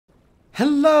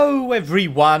Hello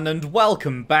everyone and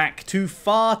welcome back to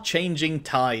Far Changing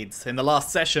Tides. In the last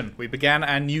session we began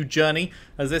our new journey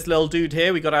as this little dude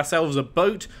here. We got ourselves a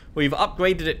boat. We've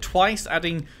upgraded it twice,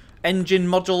 adding engine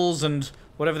modules and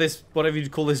whatever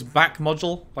you'd call this back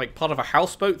module, like part of a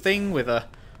houseboat thing with a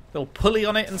little pulley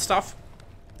on it and stuff.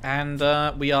 And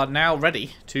we are now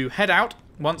ready to head out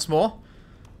once more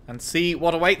and see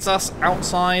what awaits us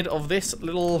outside of this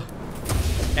little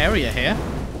area here.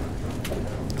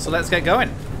 So let's get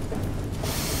going.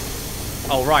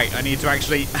 Oh right, I need to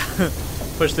actually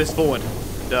push this forward.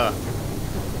 Duh.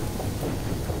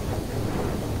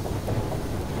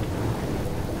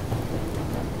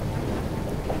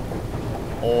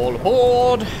 All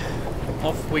aboard!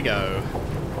 Off we go.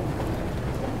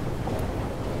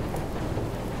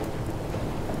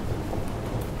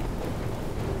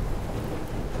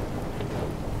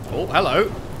 Oh, hello.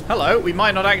 Hello, we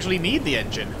might not actually need the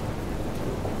engine.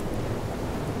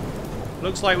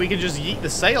 Looks like we can just yeet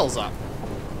the sails up.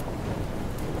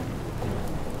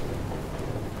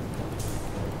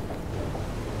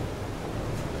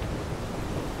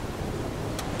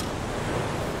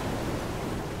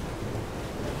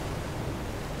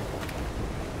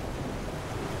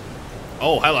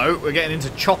 Oh, hello. We're getting into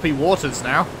choppy waters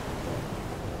now.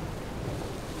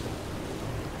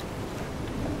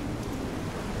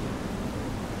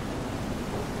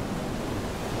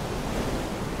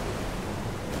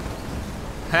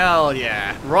 Hell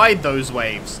yeah. Ride those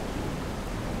waves.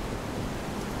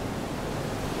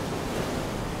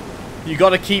 You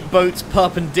gotta keep boats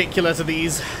perpendicular to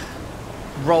these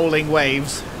rolling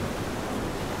waves.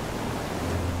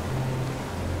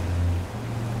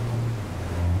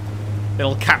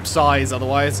 It'll capsize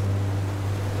otherwise.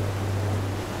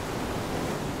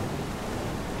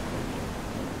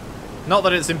 Not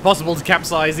that it's impossible to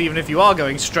capsize even if you are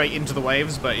going straight into the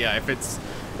waves, but yeah,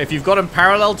 if you've got them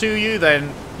parallel to you,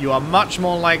 then you are much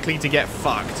more likely to get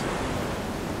fucked.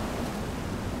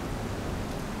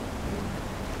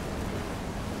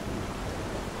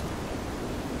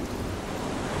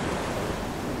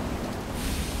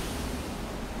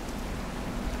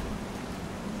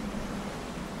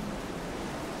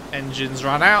 Engines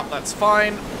run out, that's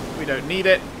fine. We don't need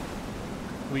it.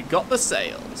 We got the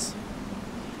sails.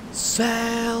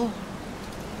 Sail!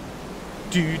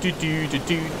 Do do do do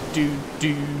do do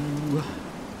do.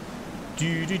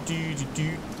 Do do do do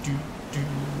do do do.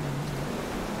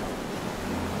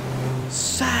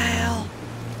 Sail.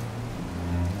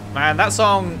 Man, that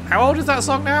song. How old is that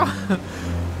song now?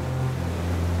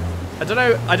 I don't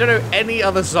know any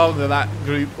other song that that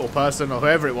group or person or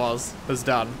whoever it was has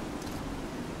done.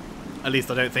 At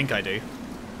least I don't think I do.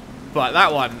 But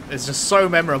that one is just so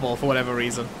memorable for whatever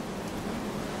reason.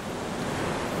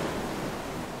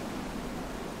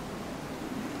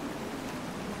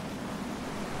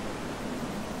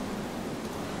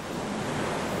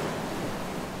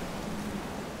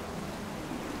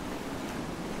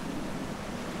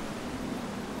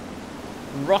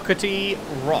 Rockety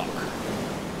rock.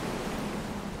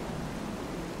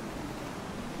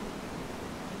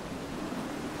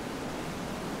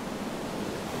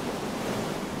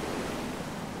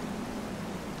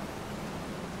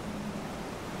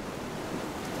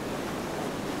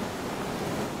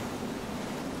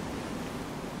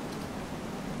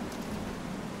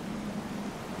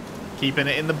 Keeping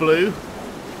it in the blue.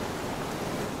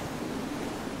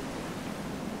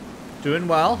 Doing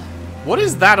well. What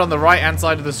is that on the right-hand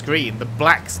side of the screen? The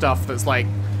black stuff that's like...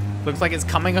 looks like it's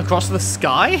coming across the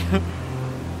sky?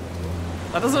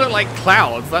 That doesn't look like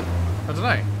clouds. That... I don't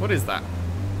know. What is that?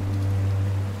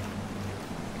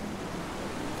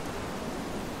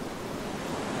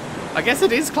 I guess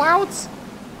it is clouds?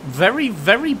 Very,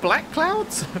 very black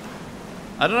clouds?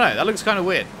 I don't know. That looks kind of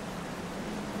weird.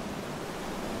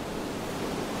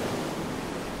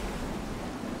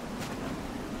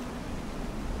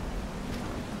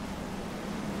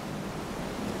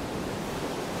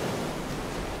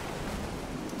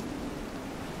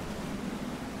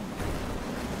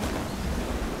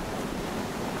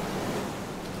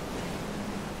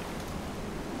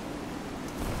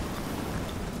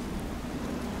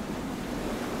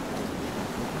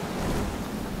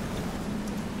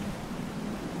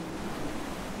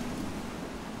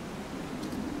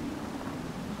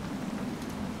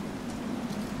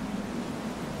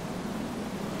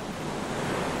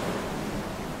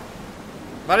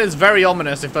 That is very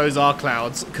ominous if those are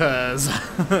clouds, because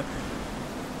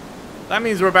that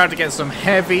means we're about to get some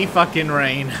heavy fucking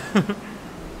rain.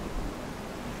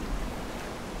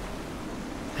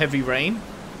 Heavy rain?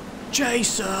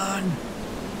 Jason!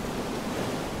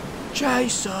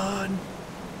 Jason!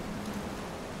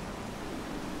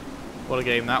 What a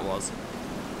game that was.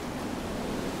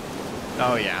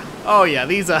 Oh yeah. Oh yeah,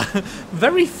 these are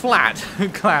very flat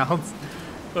clouds.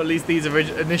 Or at least these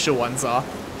initial ones are.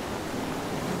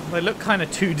 They look kind of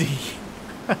 2D.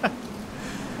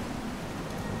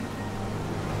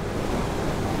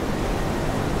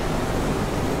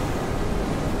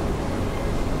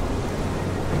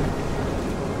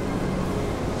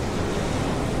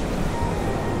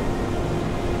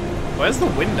 Where's the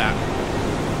wind at?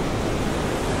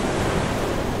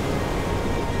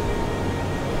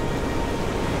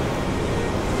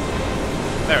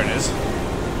 There it is.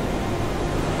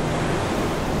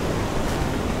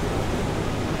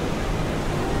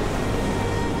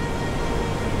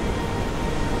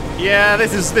 Yeah,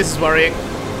 this is worrying.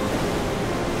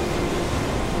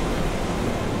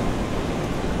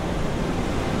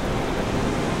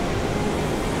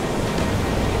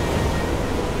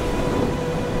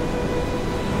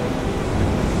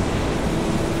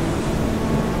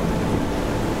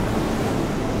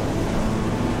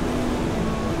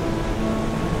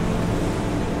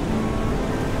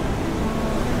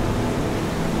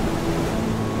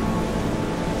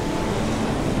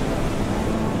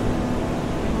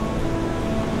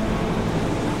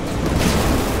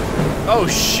 Oh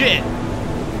shit!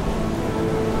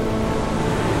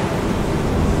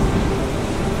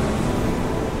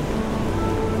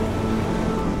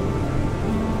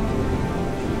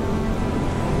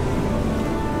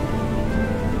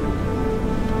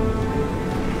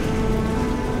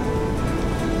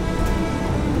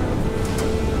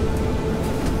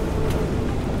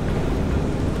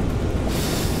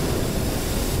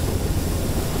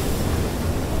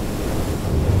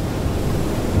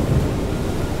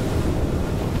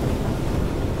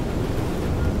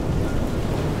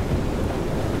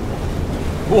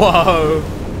 Whoa,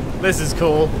 this is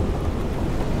cool.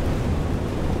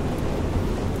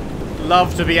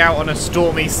 Love to be out on a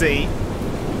stormy sea.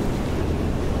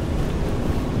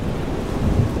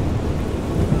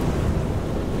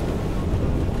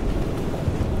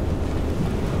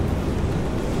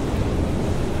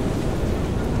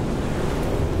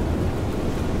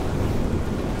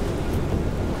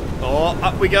 Oh,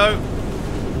 up we go.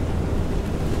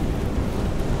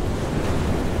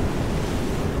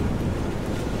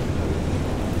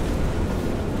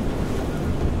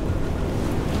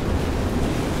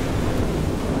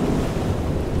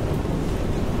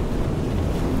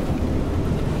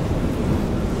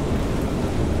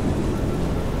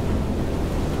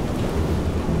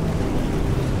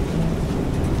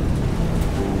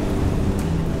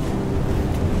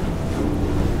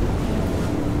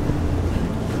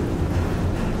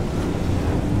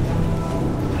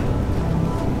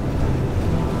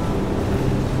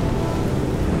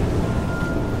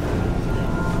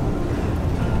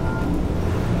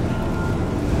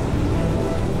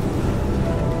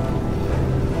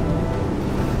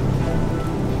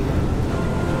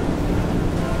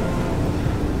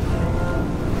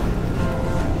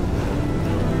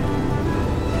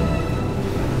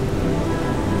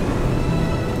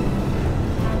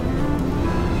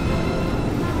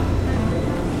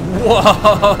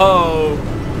 Whoa!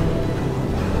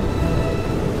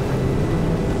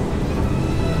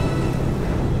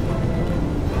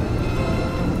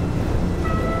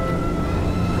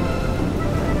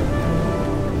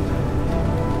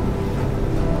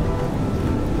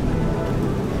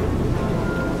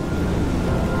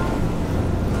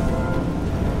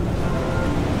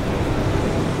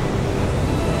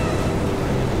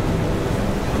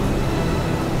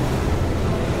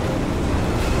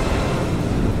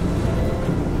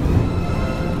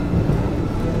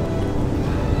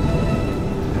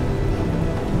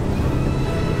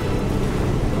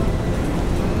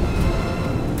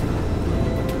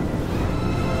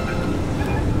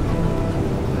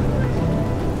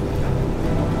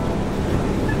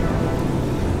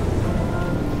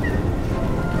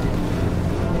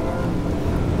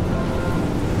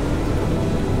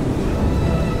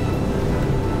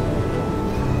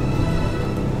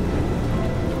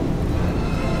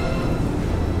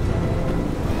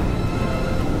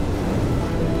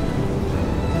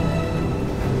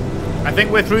 I think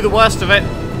we're through the worst of it.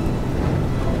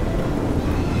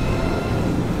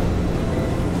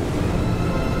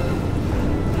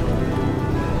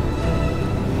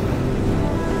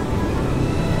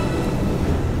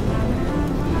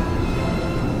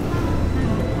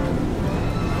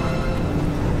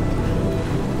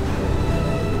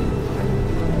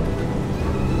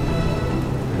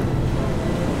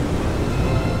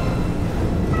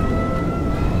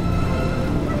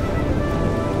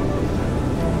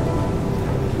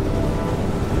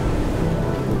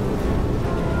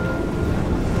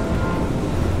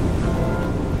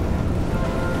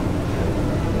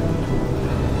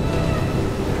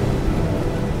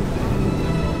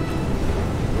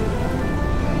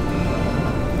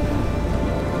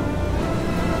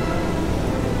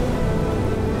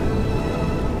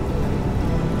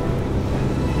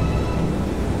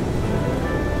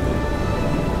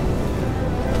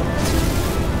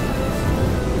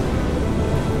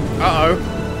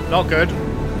 Not good.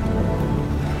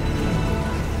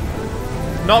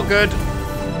 Not good.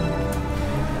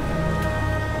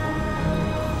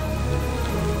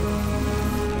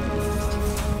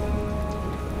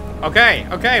 Okay,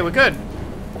 okay, we're good.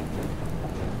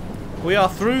 We are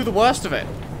through the worst of it.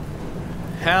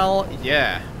 Hell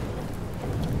yeah.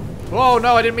 Whoa,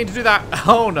 no, I didn't mean to do that.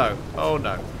 Oh no, oh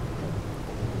no.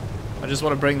 I just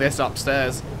want to bring this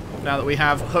upstairs now that we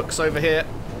have hooks over here.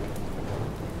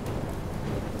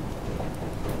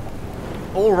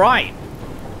 All right.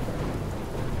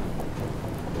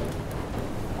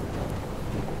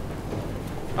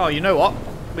 Oh, you know what?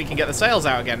 We can get the sails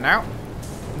out again now.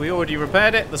 We already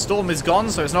repaired it. The storm is gone,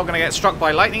 so it's not going to get struck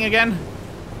by lightning again.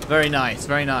 Very nice,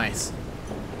 very nice.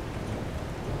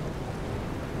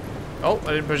 Oh,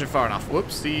 I didn't push it far enough.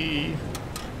 Whoopsie.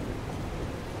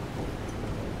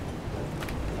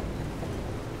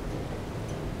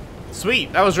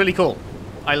 Sweet, that was really cool.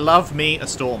 I love me a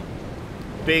storm.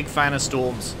 Big fan of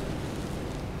storms.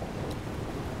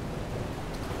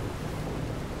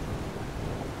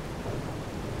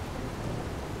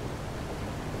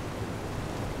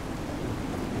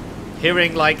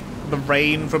 Hearing, like, the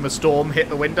rain from a storm hit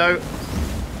the window,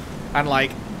 and,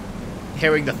 like,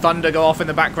 hearing the thunder go off in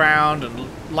the background, and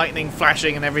lightning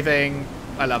flashing and everything.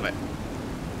 I love it.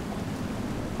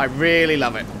 I really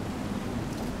love it.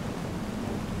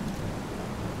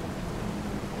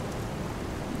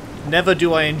 Never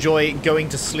do I enjoy going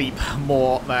to sleep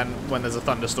more than when there's a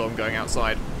thunderstorm going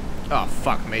outside. Oh,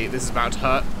 fuck me. This is about to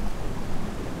hurt.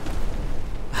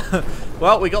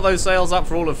 Well, we got those sails up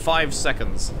for all of 5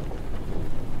 seconds.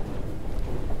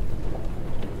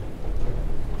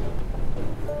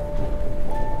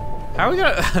 How are we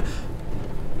gonna...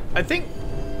 I think,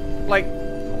 like,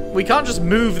 we can't just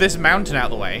move this mountain out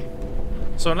of the way.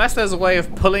 So unless there's a way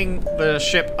of pulling the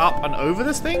ship up and over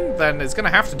this thing, then it's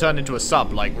gonna have to turn into a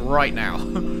sub, like, right now.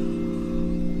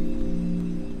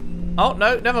 Oh,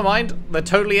 no, never mind. They're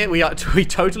totally... We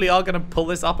totally are gonna pull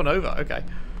this up and over. Okay.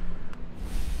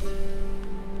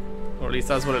 Or at least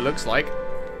that's what it looks like.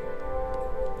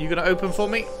 You gonna open for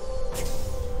me?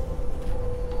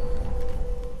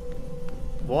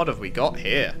 What have we got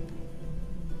here?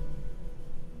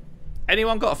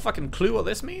 Anyone got a fucking clue what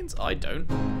this means? I don't.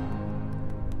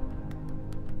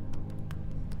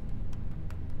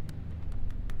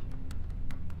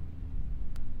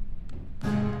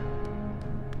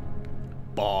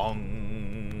 Bong.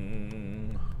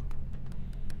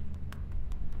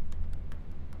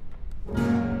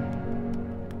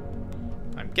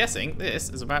 I'm guessing this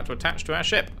is about to attach to our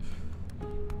ship.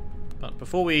 But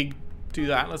before we do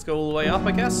that, let's go all the way up,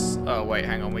 I guess. Oh, wait,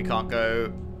 hang on, we can't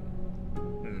go...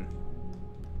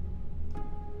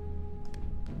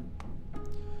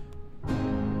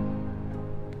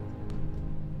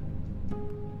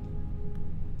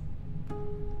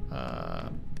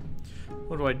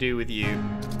 What do I do with you?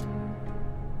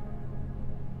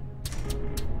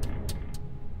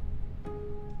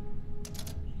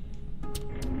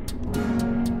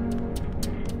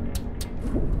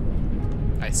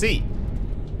 I see.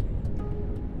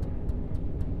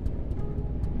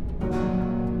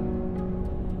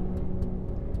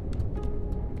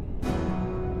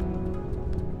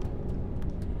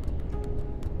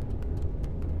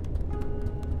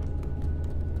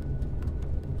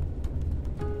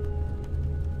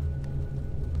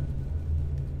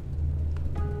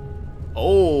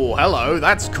 Oh, hello,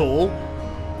 that's cool.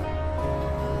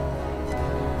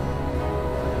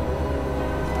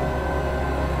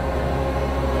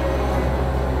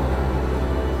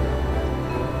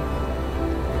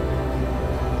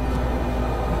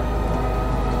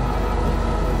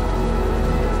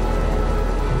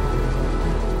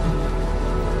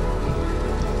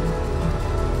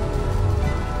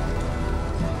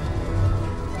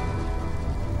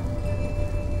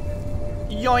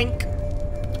 Yoink.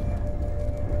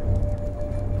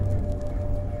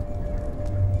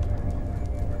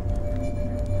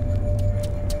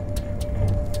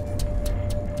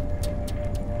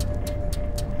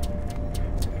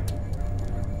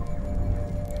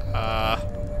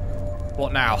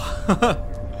 What now?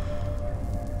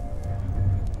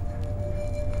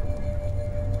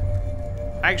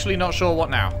 Actually not sure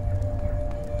what now.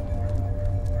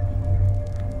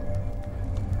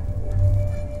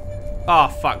 Ah,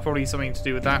 fuck, probably something to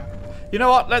do with that. You know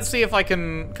what, let's see if I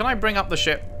can I bring up the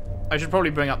ship? I should probably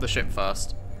bring up the ship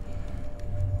first.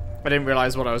 I didn't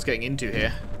realize what I was getting into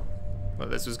here.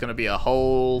 But this was going to be a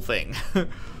whole thing.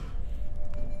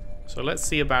 So let's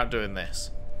see about doing this.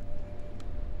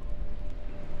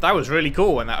 That was really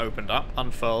cool when that opened up,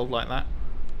 unfurled like that.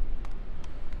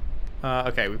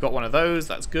 Okay, we've got one of those,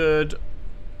 that's good.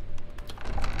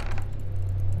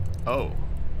 Oh.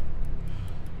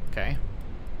 Okay.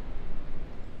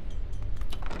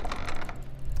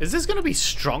 Is this going to be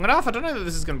strong enough? I don't know that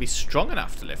this is going to be strong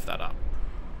enough to lift that up.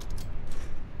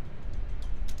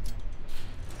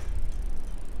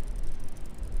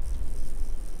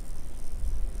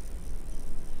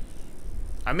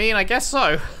 I mean, I guess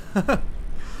so.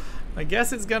 I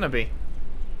guess it's gonna be.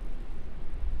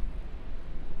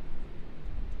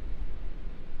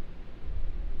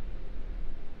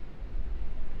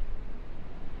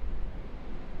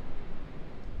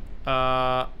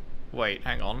 Wait,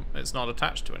 hang on. It's not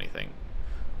attached to anything.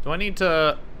 Do I need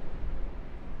to...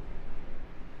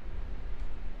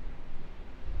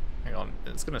 Hang on.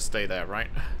 It's gonna stay there, right?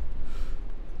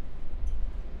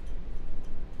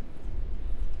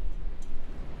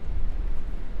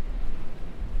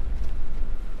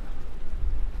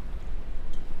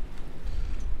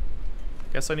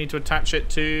 Guess I need to attach it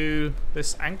to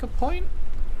this anchor point?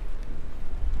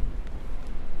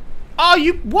 Oh,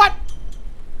 you... What?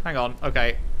 Hang on.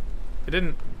 Okay. It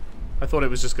didn't... I thought it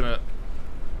was just gonna...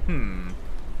 Do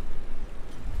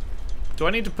I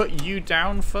need to put you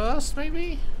down first,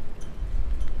 maybe?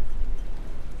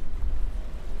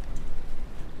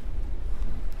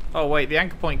 Oh, wait. The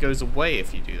anchor point goes away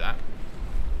if you do that.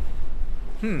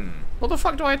 What the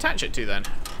fuck do I attach it to, then?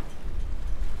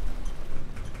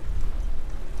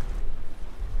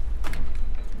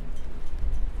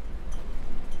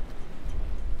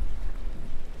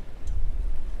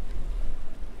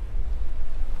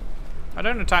 I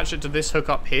don't attach it to this hook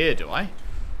up here, do I?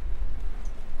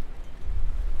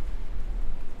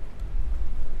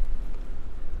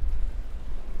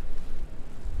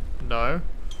 No.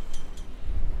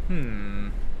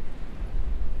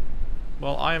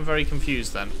 Well, I am very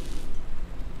confused then.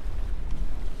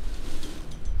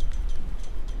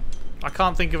 I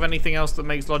can't think of anything else that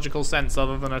makes logical sense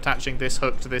other than attaching this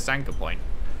hook to this anchor point.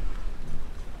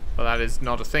 But that is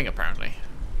not a thing, apparently.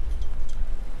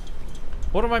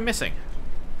 What am I missing?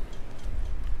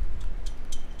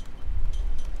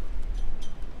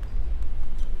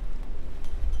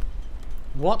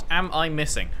 What am I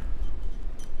missing?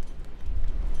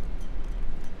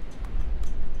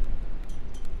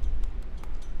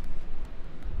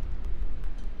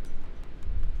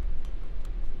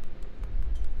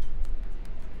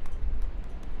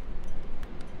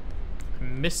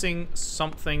 I'm missing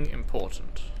something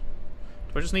important. Do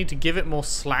I just need to give it more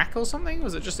slack or something?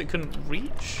 Was it just it couldn't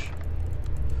reach?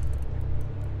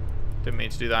 Didn't mean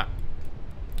to do that.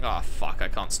 Ah, oh, fuck, I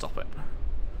can't stop it.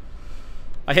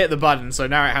 I hit the button, so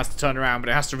now it has to turn around, but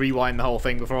it has to rewind the whole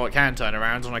thing before it can turn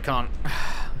around, and I can't.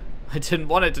 I didn't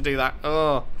want it to do that.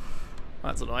 Oh,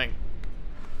 that's annoying.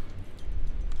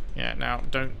 Yeah, now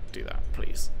don't do that,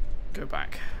 please. Go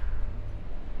back.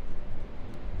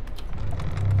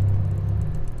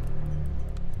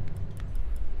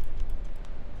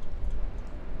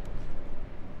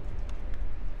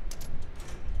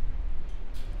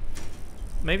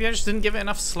 Maybe I just didn't give it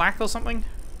enough slack or something?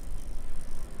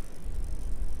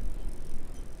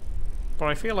 But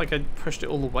I feel like I pushed it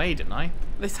all the way, didn't I?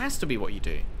 This has to be what you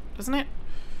do, doesn't it?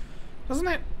 Doesn't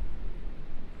it?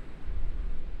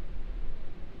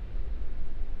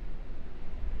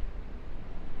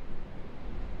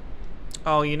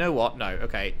 Oh, you know what? No,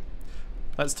 okay.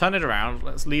 Let's turn it around.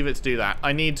 Let's leave it to do that.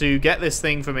 I need to get this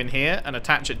thing from in here and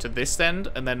attach it to this end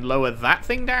and then lower that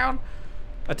thing down,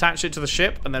 attach it to the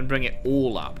ship, and then bring it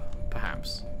all up,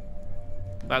 perhaps.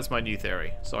 That's my new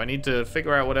theory. So I need to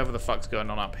figure out whatever the fuck's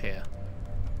going on up here.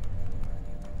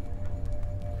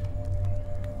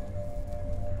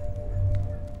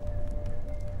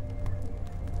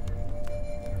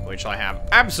 Which I have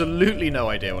absolutely no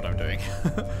idea what I'm doing.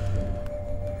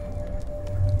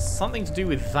 Something to do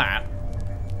with that,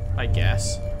 I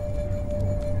guess.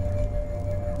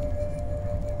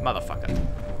 Motherfucker.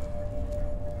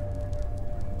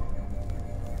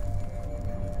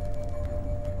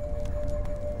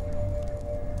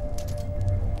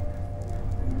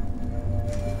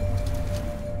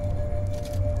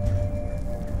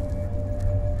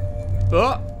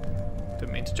 Oh!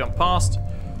 Didn't mean to jump past.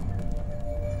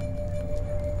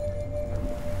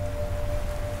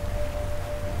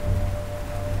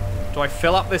 Do I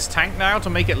fill up this tank now to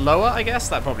make it lower, I guess?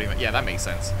 That probably, yeah, that makes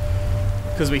sense.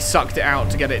 Because we sucked it out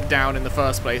to get it down in the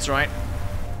first place, right?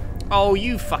 Oh,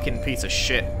 you fucking piece of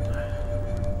shit.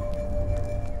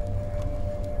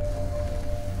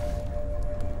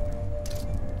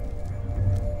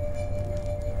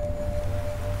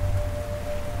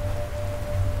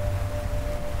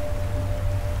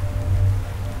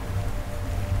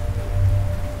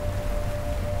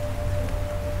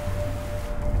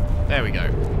 There we go.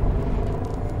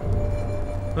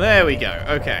 There we go.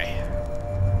 Okay.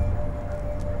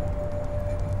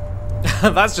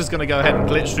 That's just going to go ahead and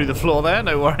glitch through the floor there.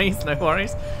 No worries, no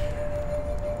worries.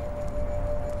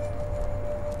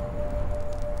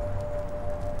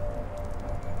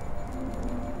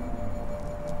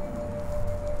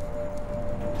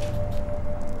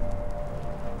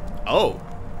 Oh.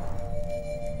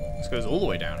 This goes all the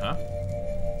way down, huh?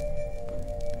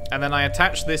 And then I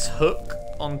attach this hook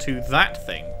onto that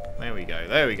thing. There we go,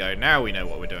 there we go. Now we know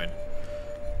what we're doing.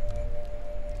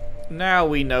 Now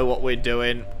we know what we're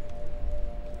doing.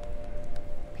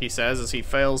 He says as he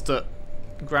fails to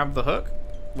grab the hook.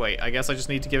 Wait, I guess I just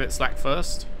need to give it slack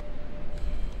first.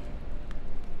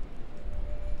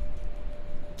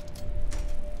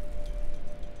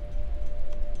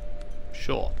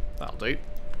 Sure, that'll do.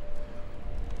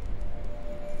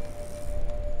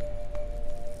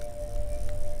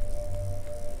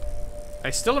 I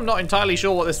still am not entirely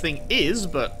sure what this thing is,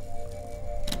 but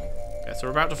guess we're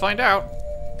about to find out.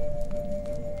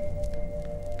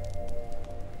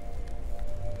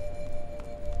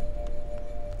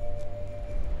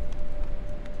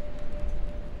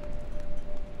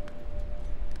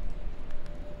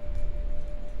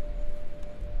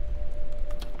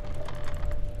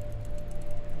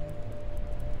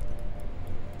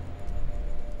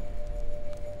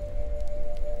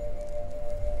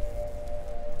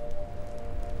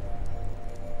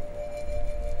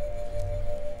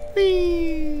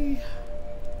 Whee!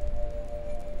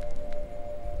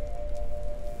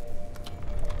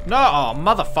 No, oh,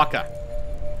 motherfucker.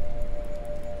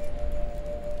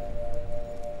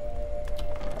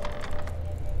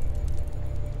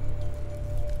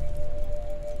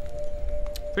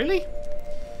 Really?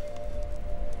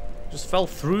 Just fell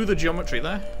through the geometry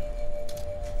there.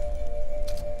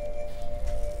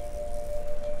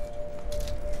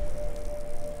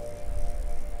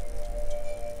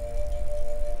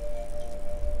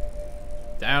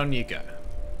 Down you go.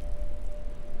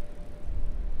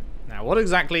 Now, what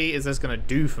exactly is this going to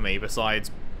do for me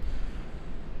besides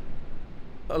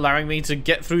allowing me to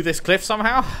get through this cliff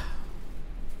somehow?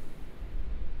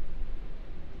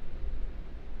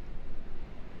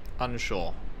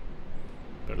 Unsure.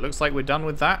 But it looks like we're done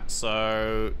with that,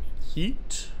 so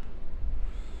yeet.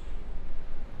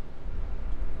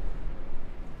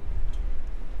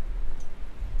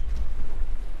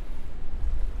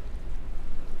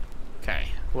 Okay,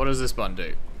 what does this button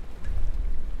do?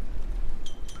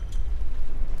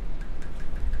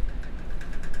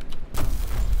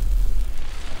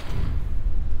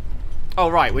 Oh,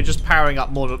 right, we're just powering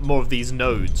up more of these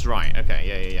nodes. Right,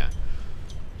 okay, yeah.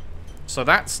 So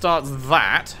that starts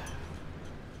that.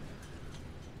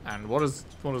 And what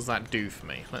does that do for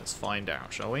me? Let's find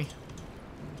out, shall we?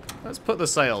 Let's put the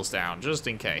sails down, just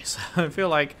in case. I feel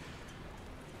like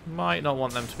might not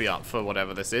want them to be up for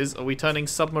whatever this is. Are we turning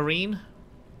submarine?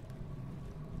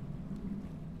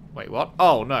 Wait, what?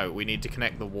 Oh, no, we need to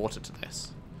connect the water to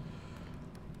this.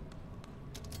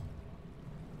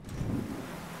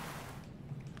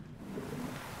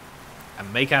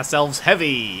 And make ourselves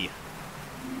heavy.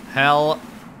 Hell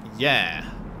yeah.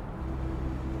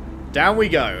 Down we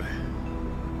go.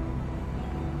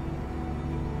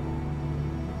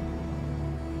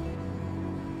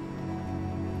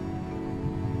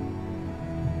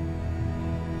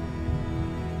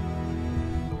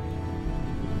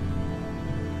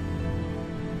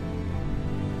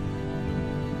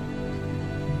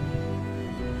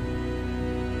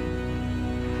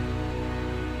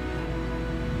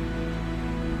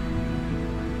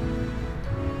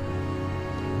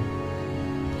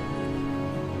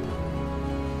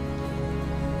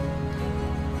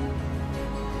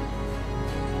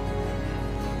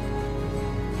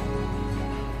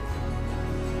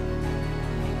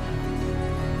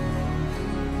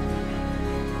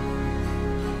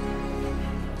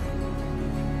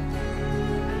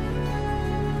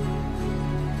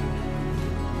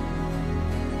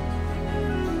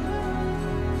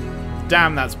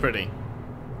 Damn, that's pretty.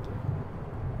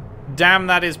 Damn,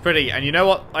 that is pretty. And you know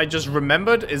what I just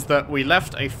remembered is that we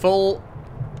left a full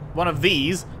one of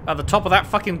these at the top of that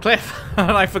fucking cliff.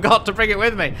 And I forgot to bring it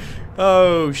with me.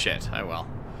 Oh, shit. Oh, well.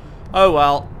 Oh,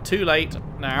 well. Too late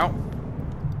now.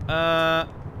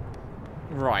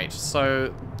 Right.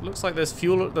 So, looks like there's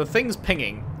fuel. The thing's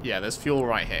pinging. Yeah, there's fuel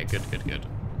right here. Good, good, good.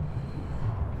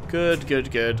 Good,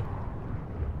 good, good.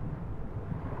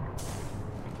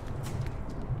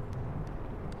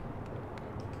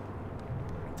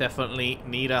 Definitely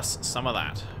need us some of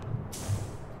that.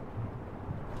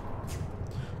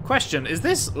 Question, is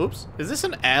this... Oops. Is this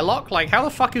an airlock? Like, how the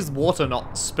fuck is water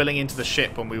not spilling into the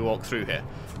ship when we walk through here?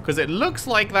 Because it looks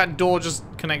like that door just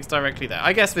connects directly there.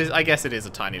 I guess it is a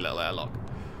tiny little airlock.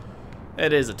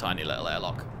 It is a tiny little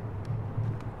airlock.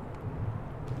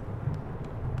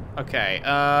 Okay,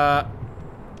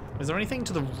 is there anything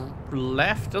to the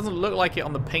left? Doesn't look like it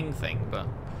on the ping thing, but...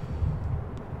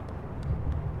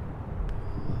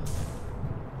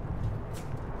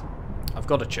 I've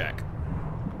got to check.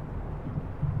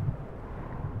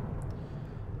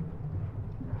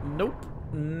 Nope,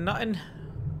 nothing.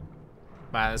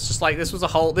 Man, it's just like this was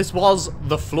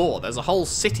the floor. There's a whole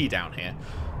city down here.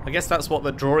 I guess that's what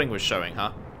the drawing was showing,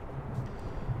 huh?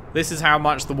 This is how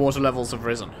much the water levels have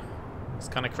risen. It's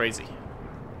kind of crazy.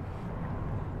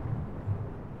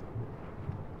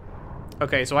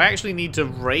 Okay, so I actually need to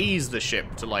raise the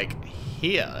ship to, like,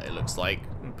 here, it looks like,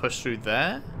 and push through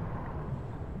there.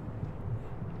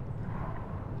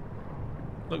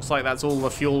 Looks like that's all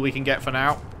the fuel we can get for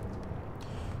now.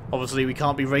 Obviously, we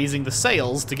can't be raising the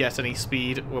sails to get any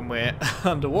speed when we're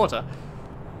underwater.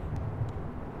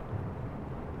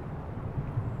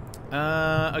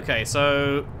 Okay,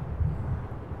 so...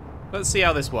 let's see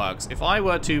how this works. If I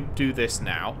were to do this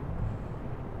now...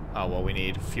 oh, well, we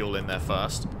need fuel in there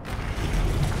first.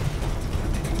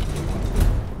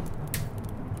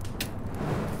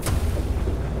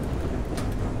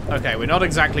 Okay, we're not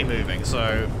exactly moving,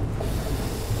 so...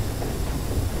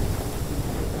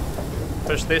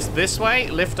 push this way,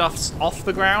 lift us off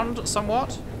the ground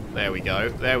somewhat. There we go,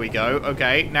 there we go.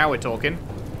 Okay, now we're talking.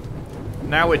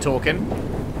 Now we're talking.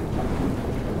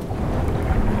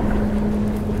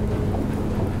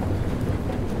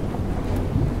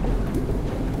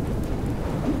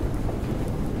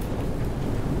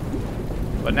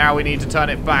 But now we need to turn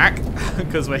it back,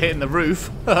 because we're hitting the roof.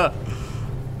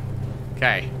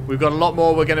 Okay, we've got a lot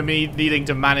more we're going to be needing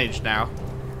to manage now.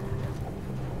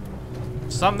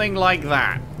 Something like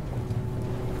that.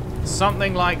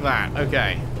 Something like that.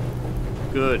 Okay.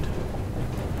 Good.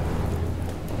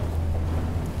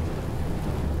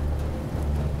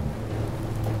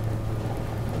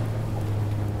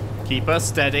 Keep us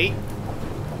steady.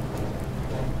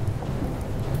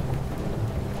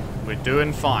 We're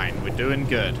doing fine. We're doing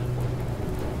good.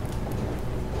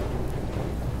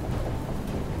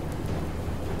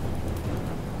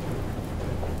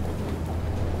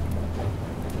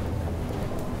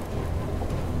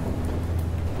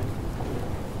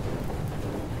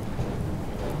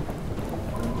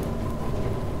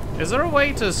 Is there a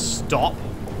way to stop?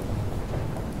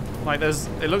 Like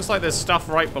it looks like there's stuff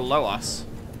right below us.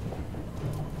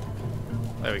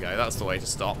 There we go, that's the way to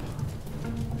stop.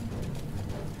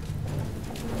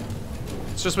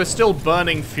 It's just we're still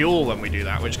burning fuel when we do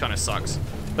that, which kind of sucks.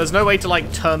 There's no way to,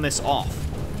 like, turn this off,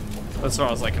 as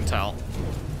far as I can tell.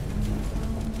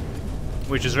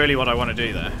 Which is really what I want to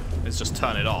do there, is just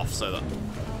turn it off so that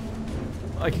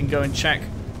I can go and check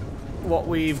what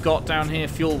we've got down here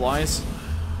fuel-wise.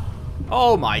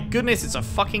 Oh my goodness, it's a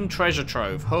fucking treasure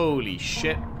trove. Holy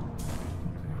shit.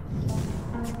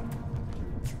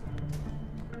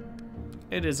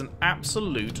 It is an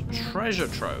absolute treasure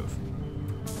trove.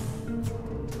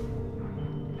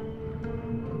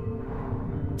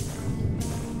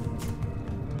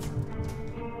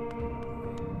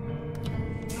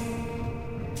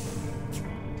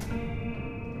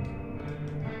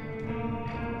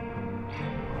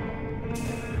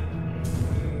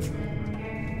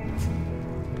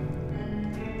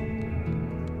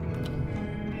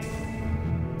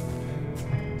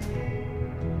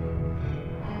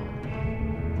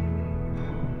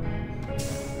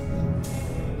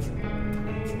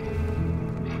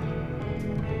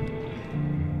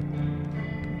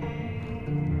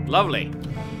 Lovely.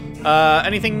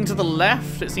 Anything to the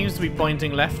left? It seems to be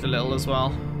pointing left a little as well.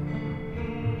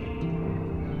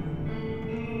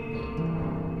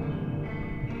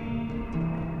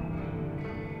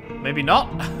 Maybe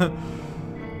not.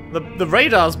 The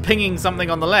radar's pinging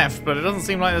something on the left, but it doesn't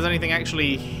seem like there's anything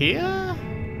actually here.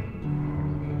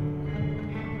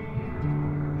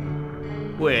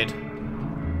 Weird.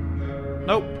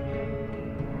 Nope.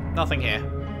 Nothing here.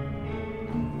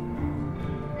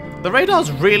 The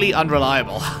radar's really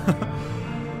unreliable.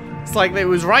 It's like it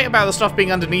was right about the stuff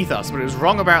being underneath us, but it was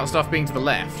wrong about stuff being to the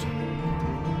left.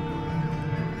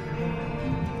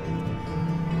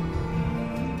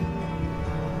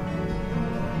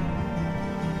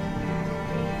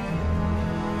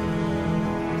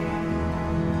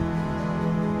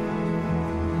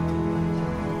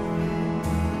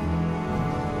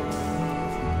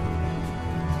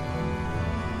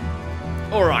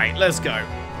 All right, let's go.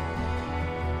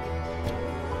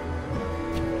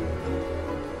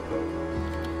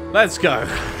 Let's go.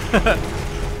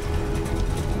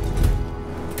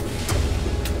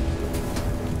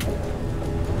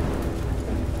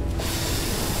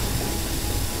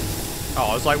 Oh,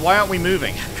 I was like, why aren't we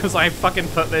moving? Because I fucking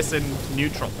put this in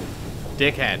neutral.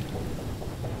 Dickhead.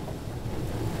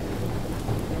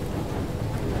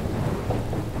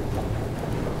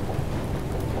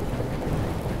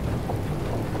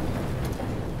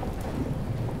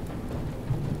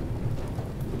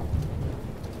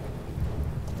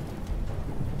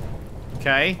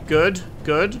 Okay, good,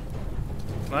 good.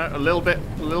 No, a little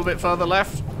bit further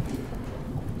left.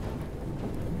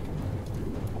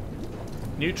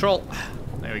 Neutral.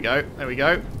 There we go, there we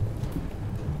go.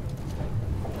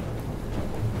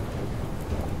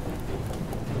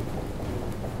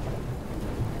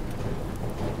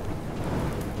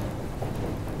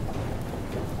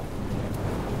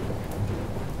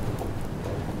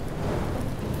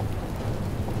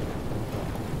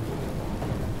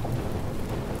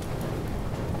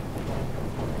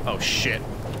 Oh shit.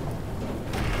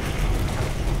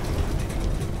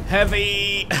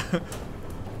 Heavy!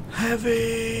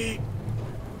 Heavy!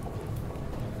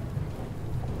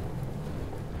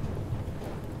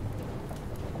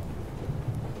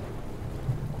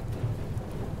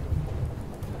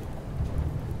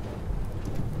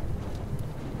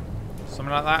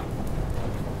 Something like that.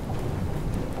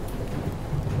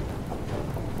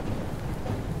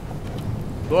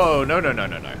 Whoa, no, no, no,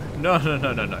 no, no. No, no,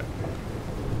 no, no, no.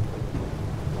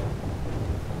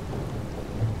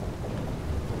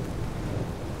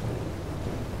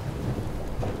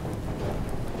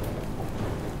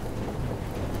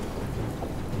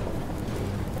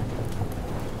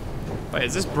 Wait,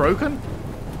 is this broken?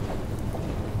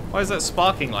 Why is that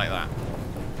sparking like that?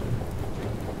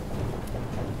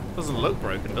 Doesn't look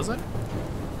broken, does it?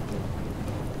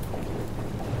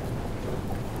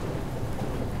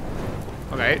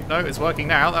 Okay, no, it's working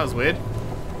now. That was weird.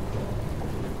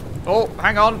 Oh,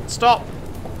 hang on. Stop.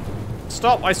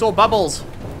 Stop. I saw bubbles.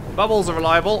 Bubbles are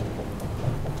reliable.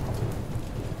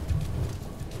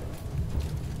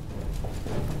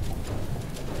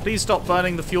 Please stop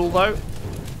burning the fuel, though.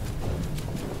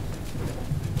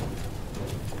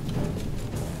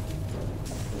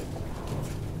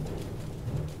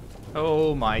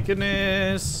 Oh my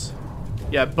goodness.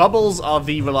 Yeah, bubbles are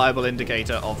the reliable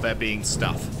indicator of there being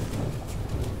stuff.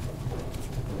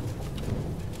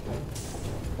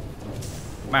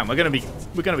 Man, we're gonna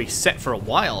be set for a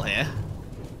while here.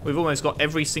 We've almost got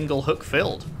every single hook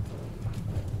filled.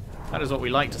 That is what we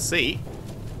like to see.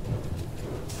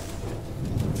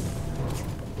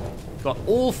 Got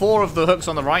all 4 of the hooks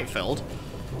on the right filled,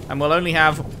 and we'll only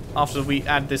have, after we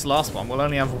add this last one, we'll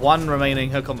only have 1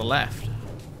 remaining hook on the left.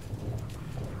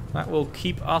 That will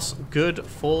keep us good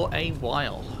for a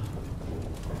while.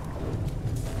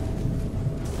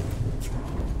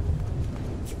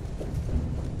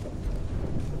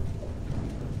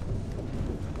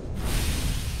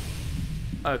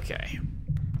 Okay.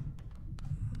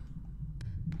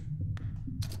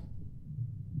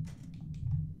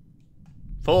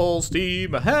 Full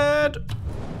steam ahead!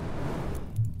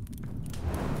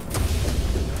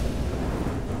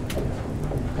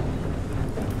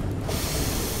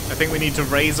 I think we need to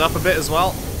raise up a bit as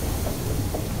well.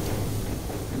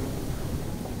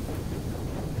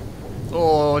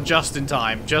 Oh, just in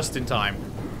time, just in time.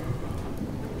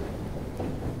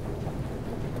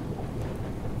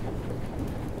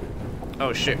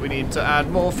 Oh shit, we need to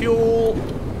add more fuel.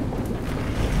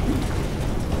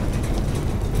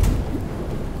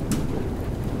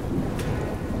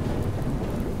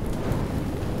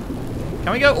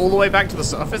 Can we go all the way back to the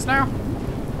surface now?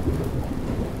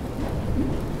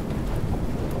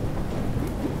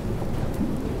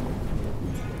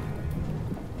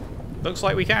 Looks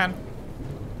like we can.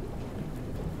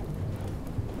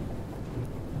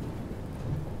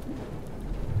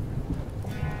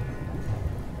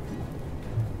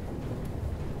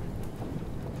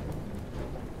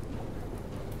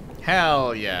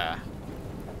 Hell yeah.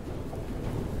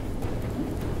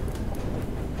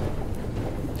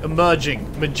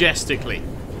 Emerging majestically.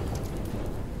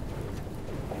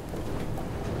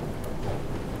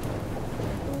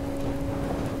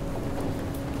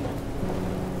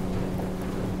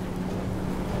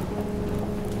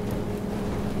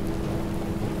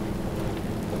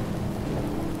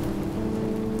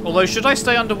 Although, should I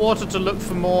stay underwater to look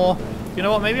for more... You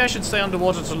know what, maybe I should stay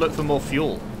underwater to look for more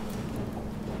fuel.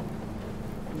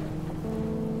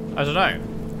 I don't know.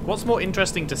 What's more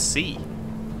interesting to see?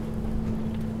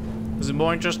 Is it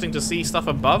more interesting to see stuff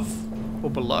above or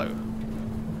below?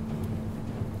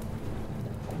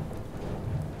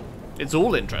 It's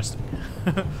all interesting.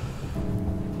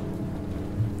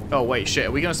 Oh wait, shit,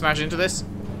 are we gonna smash into this?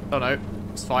 Oh no,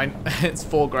 it's fine. It's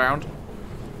foreground.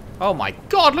 Oh my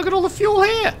god, look at all the fuel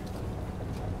here!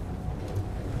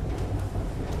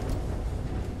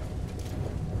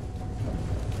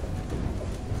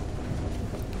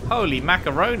 Holy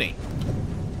macaroni.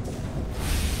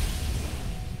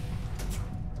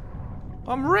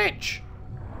 I'm rich.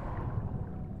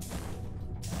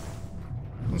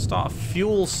 I'm gonna start a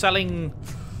fuel selling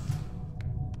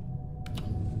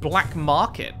black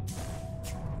market.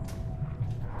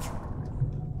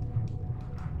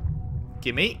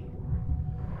 Gimme.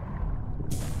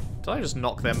 Did I just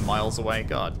knock them miles away?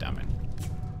 God damn it.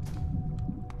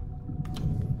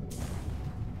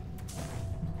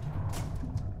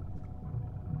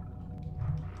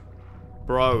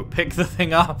 Bro, pick the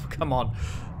thing up. Come on.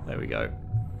 There we go.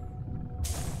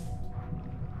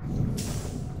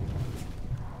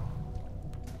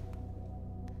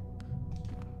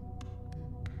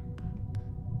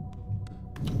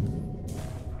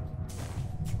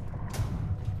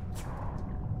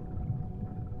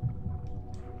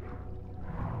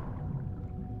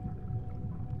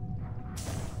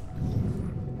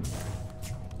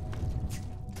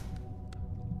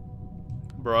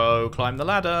 Bro, climb the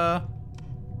ladder.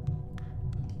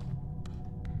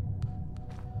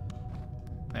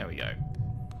 There we go.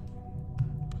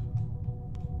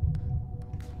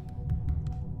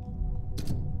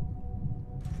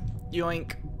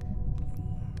 Yoink.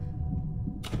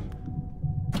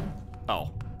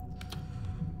 Oh.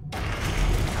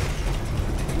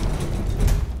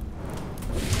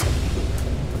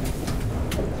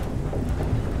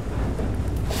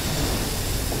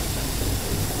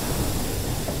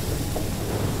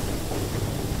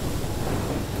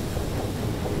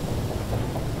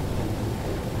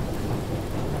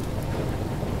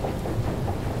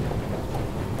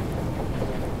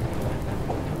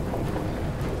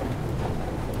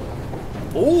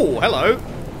 Oh, hello.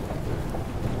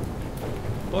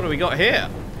 What do we got here?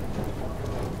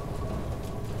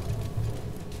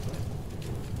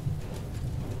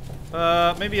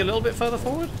 Maybe a little bit further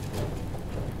forward?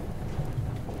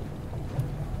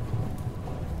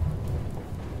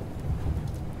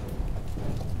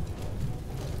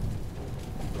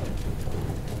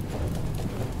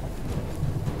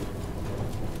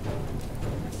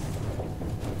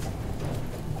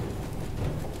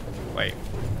 Wait.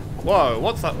 Whoa,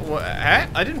 what's that? What, eh?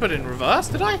 I didn't put it in reverse,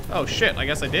 did I? Oh shit, I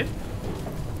guess I did.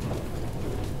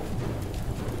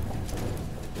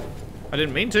 I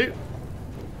didn't mean to.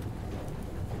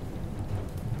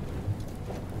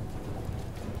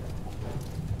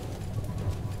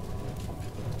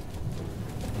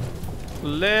 A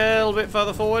little bit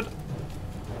further forward.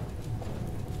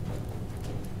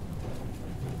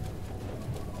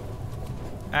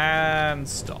 And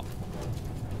stop.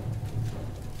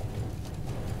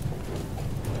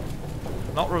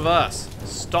 Not reverse.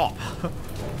 Stop.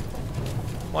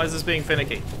 Why is this being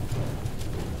finicky?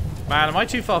 Man, am I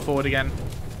too far forward again?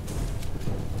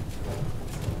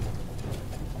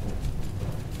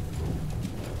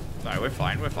 No, we're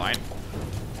fine, we're fine.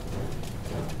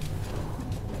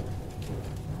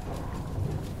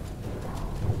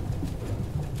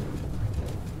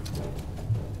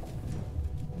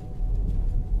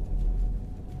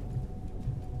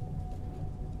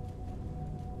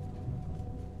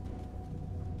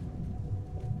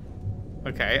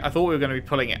 Okay, I thought we were going to be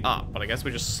pulling it up, but I guess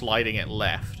we're just sliding it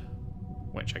left.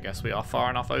 Which I guess we are far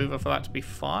enough over for that to be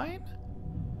fine.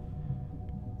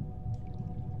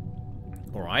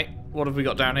 Alright, what have we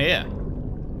got down here?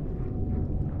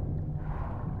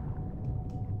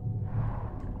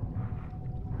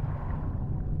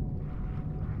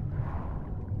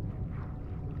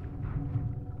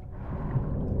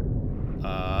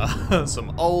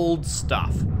 Some old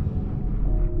stuff.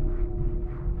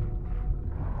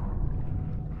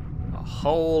 A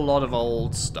whole lot of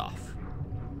old stuff.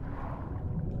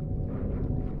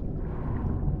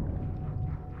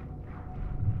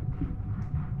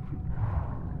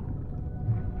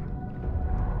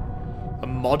 A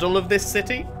model of this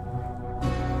city?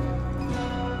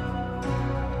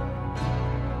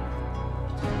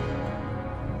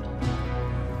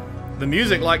 The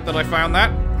music like that I found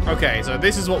that. Okay, so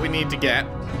this is what we need to get.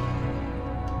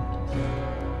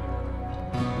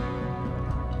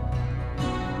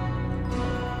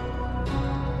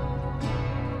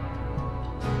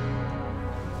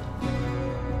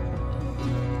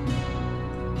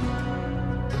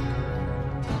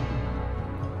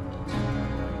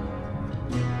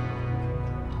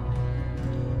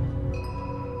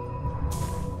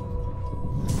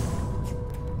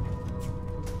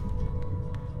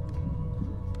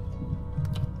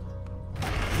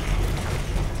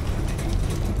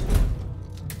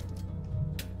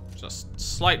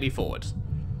 Slightly forward.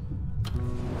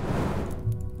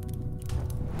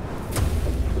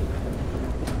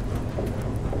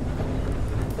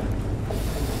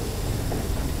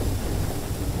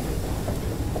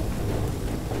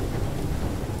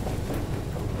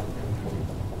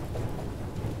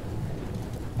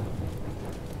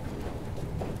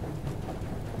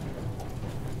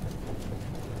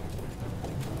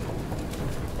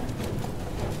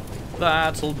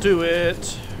 That'll do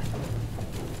it.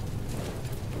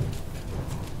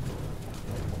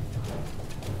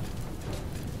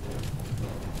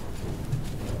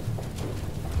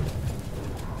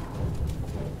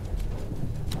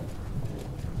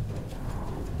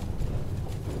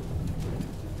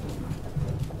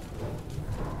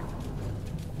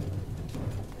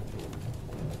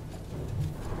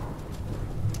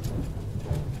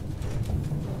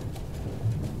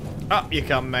 Up you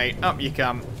come, mate. Up you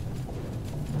come.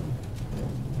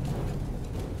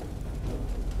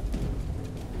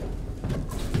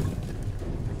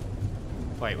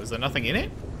 Wait, was there nothing in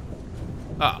it?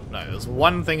 Oh, no, there's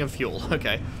one thing of fuel.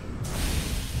 Okay.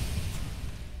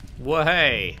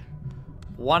 Whoa-hey.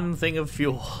 One thing of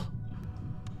fuel.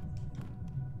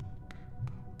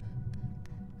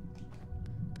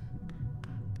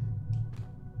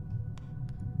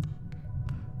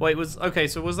 Wait, okay,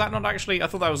 so was that not actually... I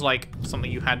thought that was, like,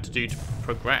 something you had to do to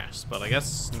progress, but I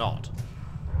guess not.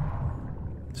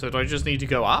 So do I just need to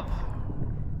go up?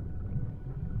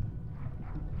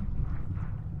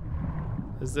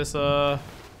 Is this a...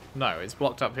 No, it's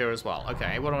blocked up here as well.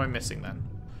 Okay, what am I missing then?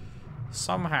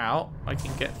 Somehow, I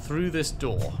can get through this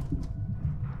door.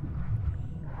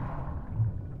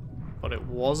 But it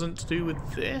wasn't to do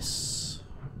with this?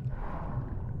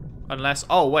 Unless...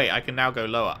 Oh, wait, I can now go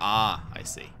lower. Ah, I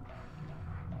see.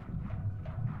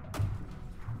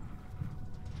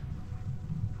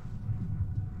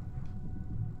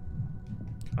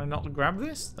 Can I not grab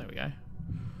this? There we go.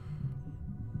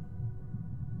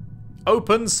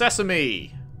 Open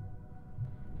sesame!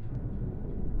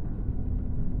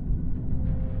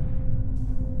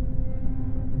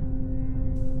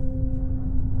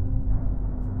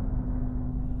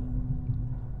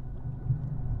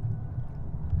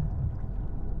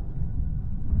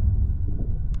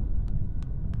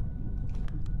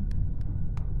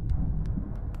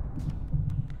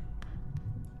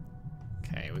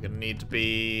 We're going to need to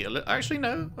be a little... Actually,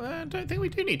 no. I don't think we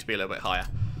do need to be a little bit higher.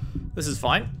 This is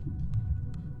fine.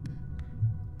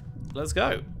 Let's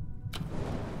go.